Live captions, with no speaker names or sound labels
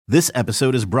This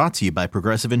episode is brought to you by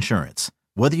Progressive Insurance.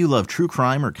 Whether you love true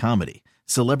crime or comedy,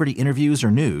 celebrity interviews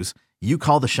or news, you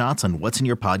call the shots on what's in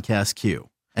your podcast queue.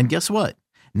 And guess what?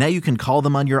 Now you can call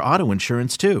them on your auto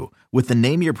insurance too with the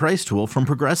Name Your Price tool from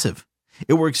Progressive.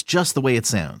 It works just the way it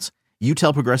sounds. You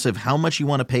tell Progressive how much you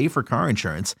want to pay for car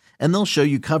insurance, and they'll show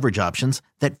you coverage options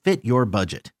that fit your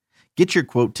budget. Get your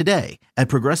quote today at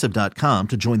Progressive.com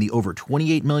to join the over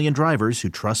 28 million drivers who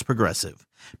trust Progressive.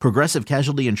 Progressive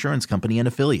Casualty Insurance Company and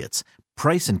Affiliates.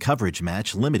 Price and coverage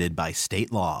match limited by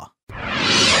state law.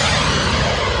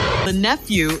 The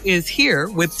nephew is here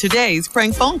with today's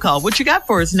prank phone call. What you got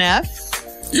for us,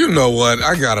 Neff? You know what?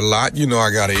 I got a lot. You know I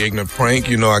got an ignorant prank.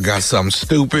 You know I got something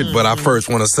stupid. But I first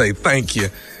want to say thank you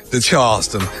to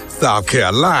Charleston, South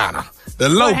Carolina. The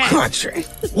low country.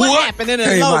 What happened in the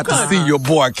Came low out country? to see your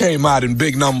boy. Came out in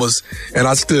big numbers, and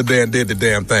I stood there and did the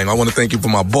damn thing. I want to thank you for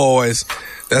my boys.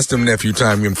 That's them nephew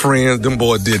time and friends. Them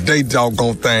boys did they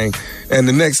doggone thing. And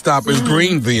the next stop is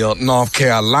Greenville, North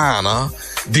Carolina,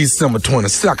 December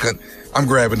 22nd. I'm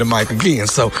grabbing the mic again.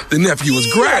 So the nephew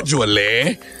is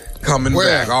gradually coming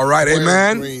back. All right,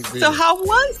 amen? So how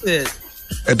was it?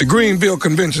 At the Greenville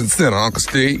Convention Center, Uncle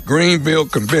Steve. Greenville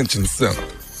Convention Center.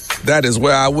 That is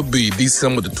where I will be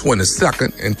December the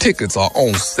 22nd, and tickets are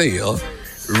on sale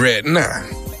right now.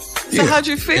 So how'd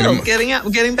you feel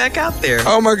getting back out there?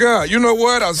 Oh, my God. You know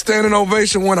what? I was standing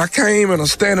ovation when I came and a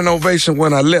standing ovation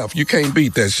when I left. You can't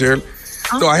beat that, Shirley.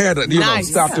 So I had to,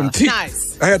 stop them tears.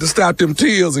 Nice. I had to stop them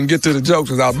tears and get to the jokes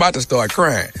because I was about to start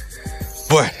crying.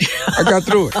 But I got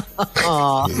through it.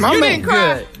 You didn't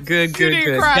cry. Good.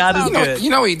 God is good. You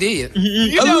know he did. A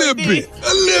little bit.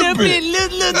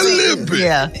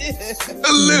 Yeah.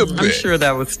 A little bit. I'm sure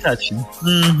that was touching.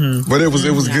 But it was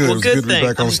good. Well, it was good to be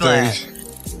back on stage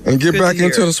and get back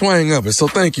into the swing of it. So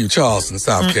thank you, Charleston,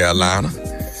 South Carolina.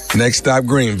 Next stop,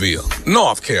 Greenville,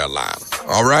 North Carolina.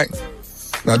 All right?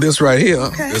 Now this right here,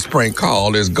 this prank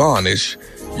call is garnish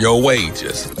your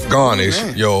wages. Garnish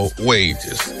your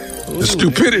wages. The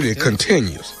stupidity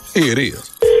continues. Here it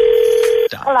is.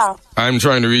 Hello. I'm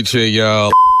trying to reach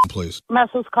a please.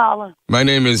 Who's calling? My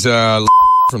name is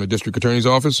from the district attorney's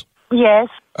office. Yes.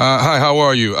 Hi, how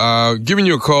are you? Giving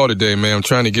you a call today, ma'am.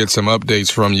 Trying to get some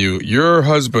updates from you. Your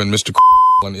husband, Mr.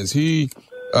 is he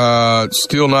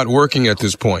still not working at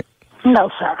this point? No,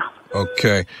 sir.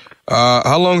 Okay.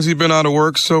 How long has he been out of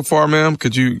work so far, ma'am?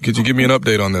 Could you give me an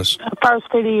update on this? First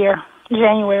of the year,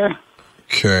 January.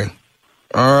 Okay.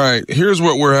 All right. Here's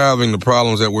what we're having, the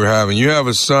problems that we're having. You have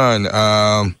a son.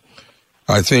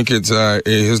 I think it's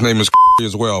his name is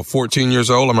as well. 14 years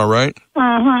old. Am I right?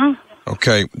 Mm-hmm.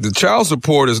 Okay. The child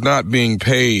support is not being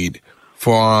paid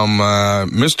from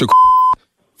Mr.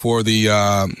 for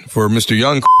Mr.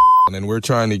 Young, and we're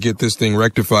trying to get this thing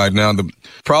rectified. Now, the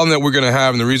problem that we're going to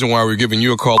have, and the reason why we're giving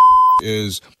you a call,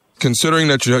 is considering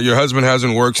that your husband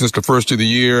hasn't worked since the first of the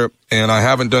year, and I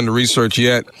haven't done the research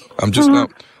yet. I'm just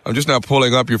not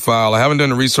pulling up your file. I haven't done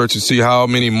the research to see how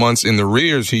many months in the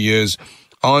arrears he is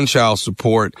on child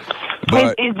support.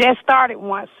 But it just started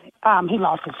once he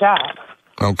lost his job.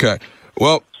 Okay.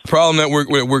 Well, the problem that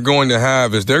we're going to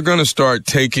have is they're going to start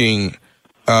taking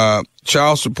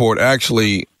child support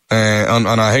actually, and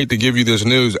I hate to give you this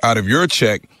news, out of your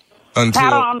check until... I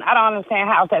don't understand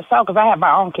how that's so, because I have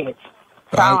my own kids.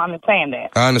 So I don't understand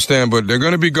that. I understand, but they're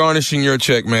going to be garnishing your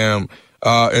check, ma'am,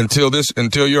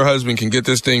 until your husband can get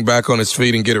this thing back on his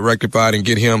feet and get it rectified and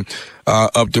get him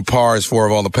up to par as far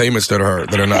as all the payments that are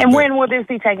not. And there. When will this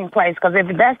be taking place? Because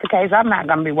if that's the case, I'm not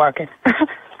going to be working.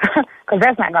 Because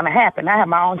that's not going to happen. I have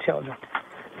my own children.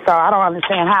 So I don't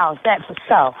understand how that's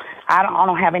so. I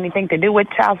don't have anything to do with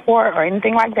child support or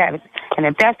anything like that. And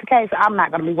if that's the case, I'm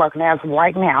not going to be working as of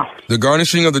right now. The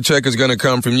garnishing of the check is going to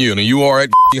come from you. Now, you are at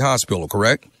the hospital,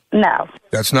 correct? No.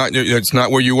 That's not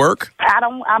where you work?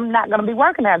 I'm not going to be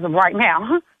working as of right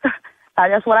now.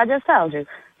 That's what I just told you.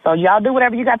 So y'all do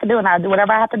whatever you got to do, and I'll do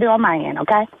whatever I have to do on my end,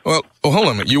 okay? Well, hold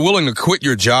on a minute. You're willing to quit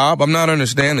your job? I'm not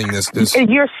understanding this.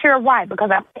 You're sure right, because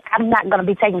I'm not going to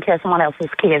be taking care of someone else's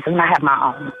kids and I have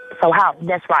my own. So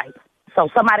that's right. So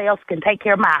somebody else can take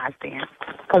care of mine then,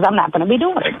 because I'm not going to be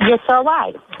doing it. You're so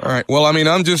right. All right. Well, I mean,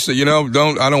 I'm just, I don't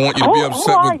want you to be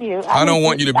upset with me. I don't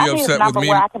want you to be upset with me.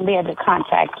 Where I can be able to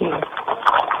contact you.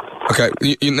 Okay.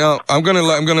 I'm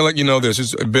gonna let you know this.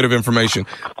 It's a bit of information.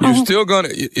 You're still gonna,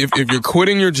 if you're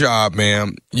quitting your job,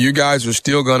 ma'am, you guys are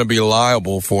still gonna be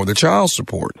liable for the child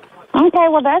support. Okay.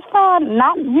 Well, that's fine.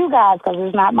 Not you guys, because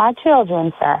it's not my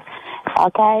children, sir.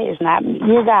 Okay, it's not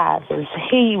you guys. It's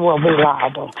he will be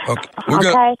liable. Okay,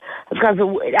 because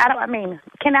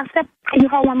can I step? Can you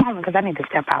hold one moment? Because I need to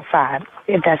step outside,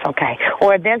 if that's okay.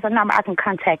 Or if there's a number, I can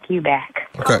contact you back.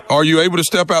 Okay. Are you able to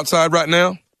step outside right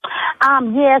now?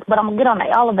 Yes, but I'm going to get on the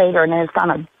elevator and it's going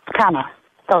to kind of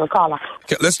throw the call off.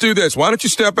 Okay, let's do this. Why don't you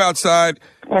step outside?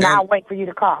 And I'll wait for you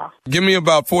to call. Give me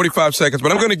about 45 seconds,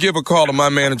 but I'm going to give a call to my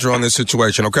manager on this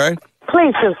situation, okay?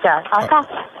 Please do, sir. Okay? All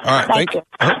right, thank you.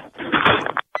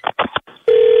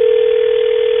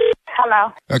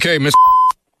 Hello? Okay, Miss.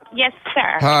 Yes,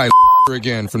 sir. Hi,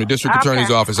 again from the district attorney's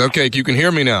office. Okay, you can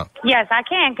hear me now. Yes, I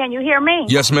can. Can you hear me?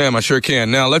 Yes, ma'am, I sure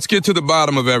can. Now, let's get to the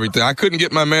bottom of everything. I couldn't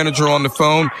get my manager on the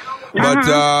phone, but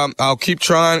I'll keep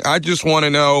trying. I just want to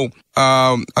know,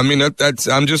 I'm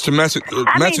just a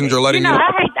messenger letting you know.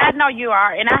 I know you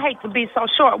are, and I hate to be so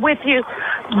short with you,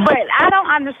 but I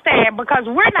don't understand because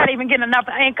we're not even getting enough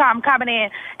income coming in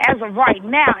as of right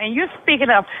now. And you're speaking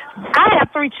of, I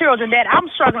have 3 children that I'm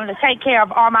struggling to take care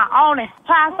of on my own. And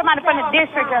find somebody from the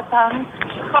district or something.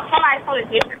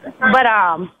 But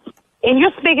and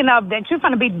you're speaking of that you're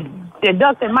going to be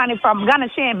deducting money from Gunnar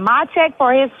Shin, my check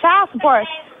for his child support.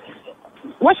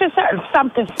 What's your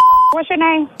What's your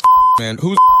name? Man,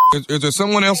 is there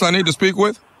someone else I need to speak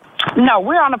with? No,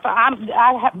 we're on the phone.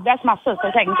 That's my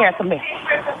sister taking care of some business.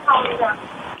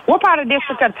 What part of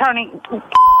district attorney?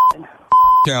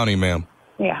 County, ma'am.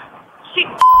 Yeah. She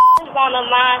is on the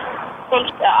line from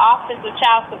the Office of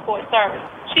Child Support Service.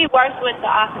 She works with the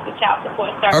Office of Child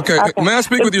Support Service. Okay. May I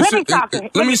speak with your sister?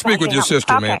 Let me speak with your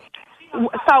sister, okay. ma'am.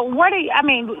 So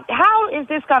how is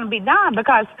this going to be done?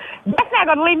 Because that's not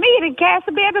going to leave me the cash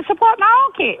to be able to support my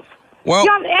own kids. Well,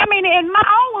 in my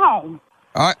own home.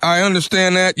 I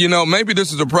understand that. You know, maybe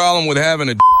this is a problem with having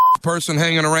a person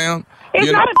hanging around. It's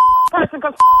not a person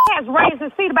because has raised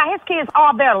his seed about his kids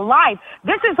all their life.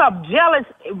 This is a jealous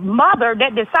mother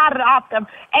that decided after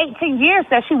 18 years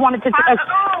that she wanted to...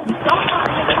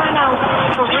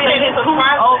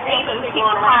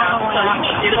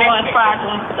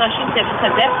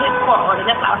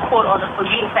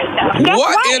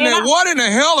 What in the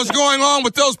hell is going on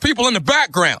with those people in the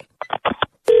background?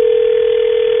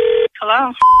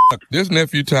 Hello? This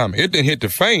nephew Tommy, it didn't hit the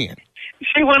fan.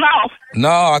 She went off. No,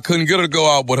 I couldn't get her to go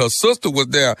out, but her sister was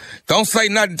there. Don't say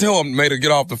nothing to him, made her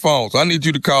get off the phone. So I need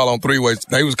you to call on 3-way.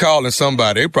 They was calling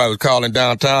somebody. They probably was calling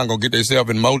downtown, gonna get themselves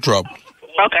in more trouble.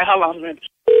 Okay, hold on a minute.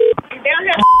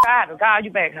 I'll call you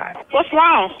back, honey. What's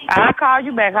wrong? I'll call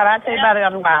you back, honey. I'll tell you about it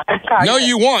otherwise. No,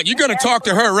 you won't. You're gonna talk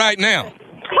to her right now.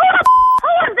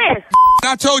 Who is this?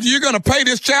 I told you you're gonna pay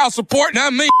this child support,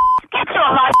 not me. Get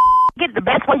your life. Get the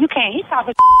best way you can. He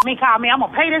talking me, call me. I'm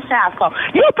gonna pay this child support.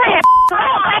 You pay it.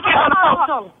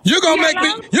 You're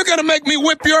gonna make me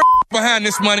whip your behind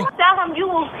this money. Tell him you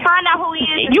will find out who he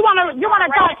is. You wanna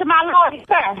talk to my lawyer,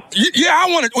 sir? Yeah, I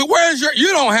want to. Where's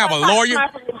you don't have a lawyer.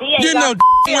 You know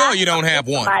well you don't have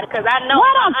one. Because I know.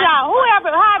 Why don't y'all,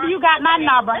 however you got my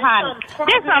number, honey?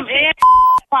 This some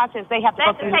process they have to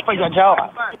go through for your job.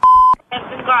 We have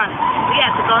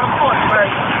to go to court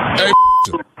first. Hey,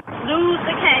 Lose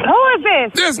the case. Who is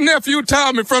this? this nephew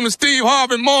Tommy from the Steve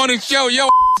Harvey Morning Show. Yo,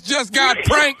 just got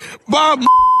pranked by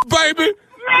baby.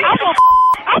 I'm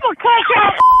gonna cut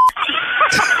y'all.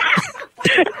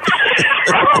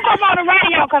 I'm gonna come on the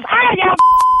radio because all y'all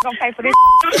gonna pay for this.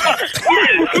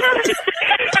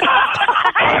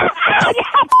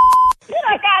 You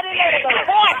done got in there to the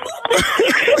point.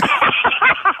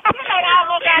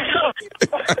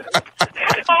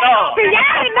 See,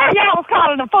 y'all didn't know y'all was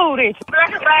calling the food issue.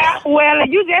 Well,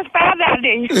 you just found out,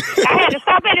 didn't you? I had to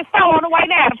stop at the store on the way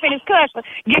down to finish cussing.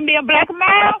 Give me a black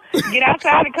mile, get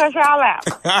outside and cuss y'all out.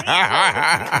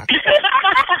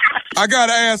 I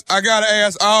gotta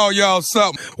ask all y'all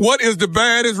something. What is the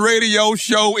baddest radio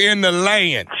show in the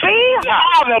land? See?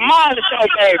 The Morning Show,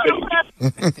 baby.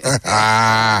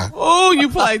 Oh, you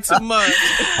play too much.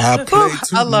 I play too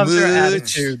much. I loved her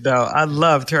attitude, though. I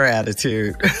loved her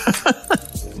attitude.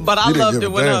 But I loved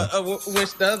it when the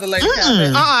other lady called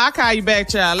me. I'll call you back,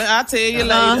 Charlie. I'll tell you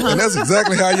later. And that's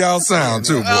exactly how y'all sound,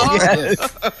 too, boy.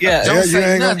 Yeah. Yeah, you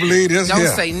ain't gonna believe this. Don't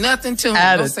say nothing to him.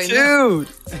 Attitude.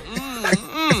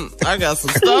 I got some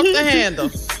stuff to handle.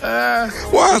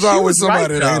 Why is always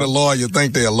somebody that ain't a lawyer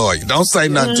think they're a lawyer? Don't say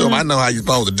nothing to them. I know how you're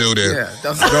supposed to do this.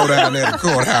 Yeah, go down there to the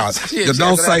courthouse. Just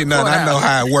don't say nothing. I know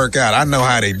how it work out. I know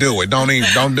how they do it. Don't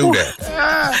do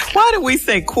that. Why do we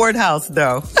say courthouse,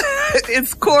 though?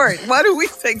 It's court. Why do we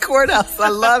say courthouse? I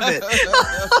love it.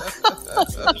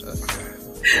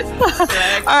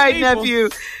 All right, nephew.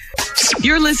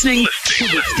 You're listening to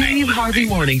the Steve Harvey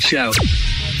Morning Show.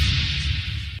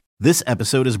 This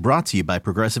episode is brought to you by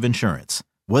Progressive Insurance.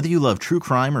 Whether you love true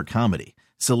crime or comedy,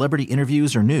 celebrity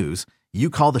interviews or news, you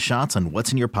call the shots on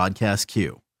what's in your podcast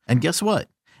queue. And guess what?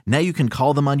 Now you can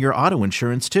call them on your auto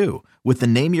insurance too with the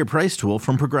Name Your Price tool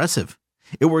from Progressive.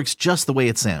 It works just the way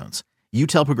it sounds. You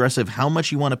tell Progressive how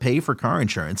much you want to pay for car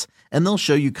insurance, and they'll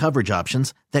show you coverage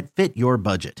options that fit your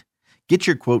budget. Get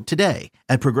your quote today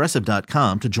at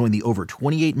Progressive.com to join the over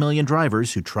 28 million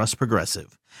drivers who trust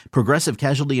Progressive. Progressive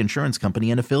Casualty Insurance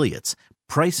Company and Affiliates.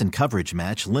 Price and coverage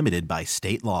match limited by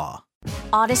state law.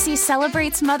 Odyssey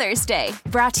celebrates Mother's Day,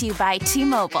 brought to you by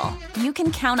T-Mobile. You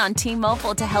can count on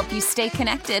T-Mobile to help you stay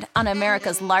connected on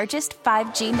America's largest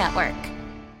 5G network.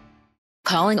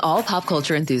 Calling all pop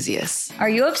culture enthusiasts. Are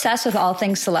you obsessed with all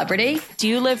things celebrity? Do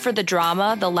you live for the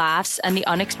drama, the laughs, and the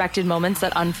unexpected moments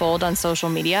that unfold on social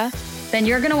media? Then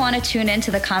you're going to want to tune in to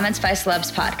the Comments by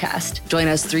Celebs podcast. Join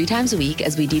us 3 times a week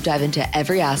as we deep dive into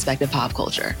every aspect of pop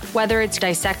culture. Whether it's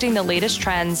dissecting the latest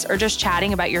trends or just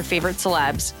chatting about your favorite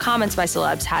celebs, Comments by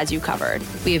Celebs has you covered.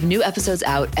 We have new episodes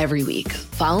out every week.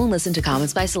 Follow and listen to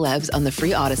Comments by Celebs on the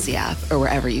free Odyssey app or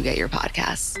wherever you get your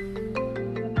podcasts.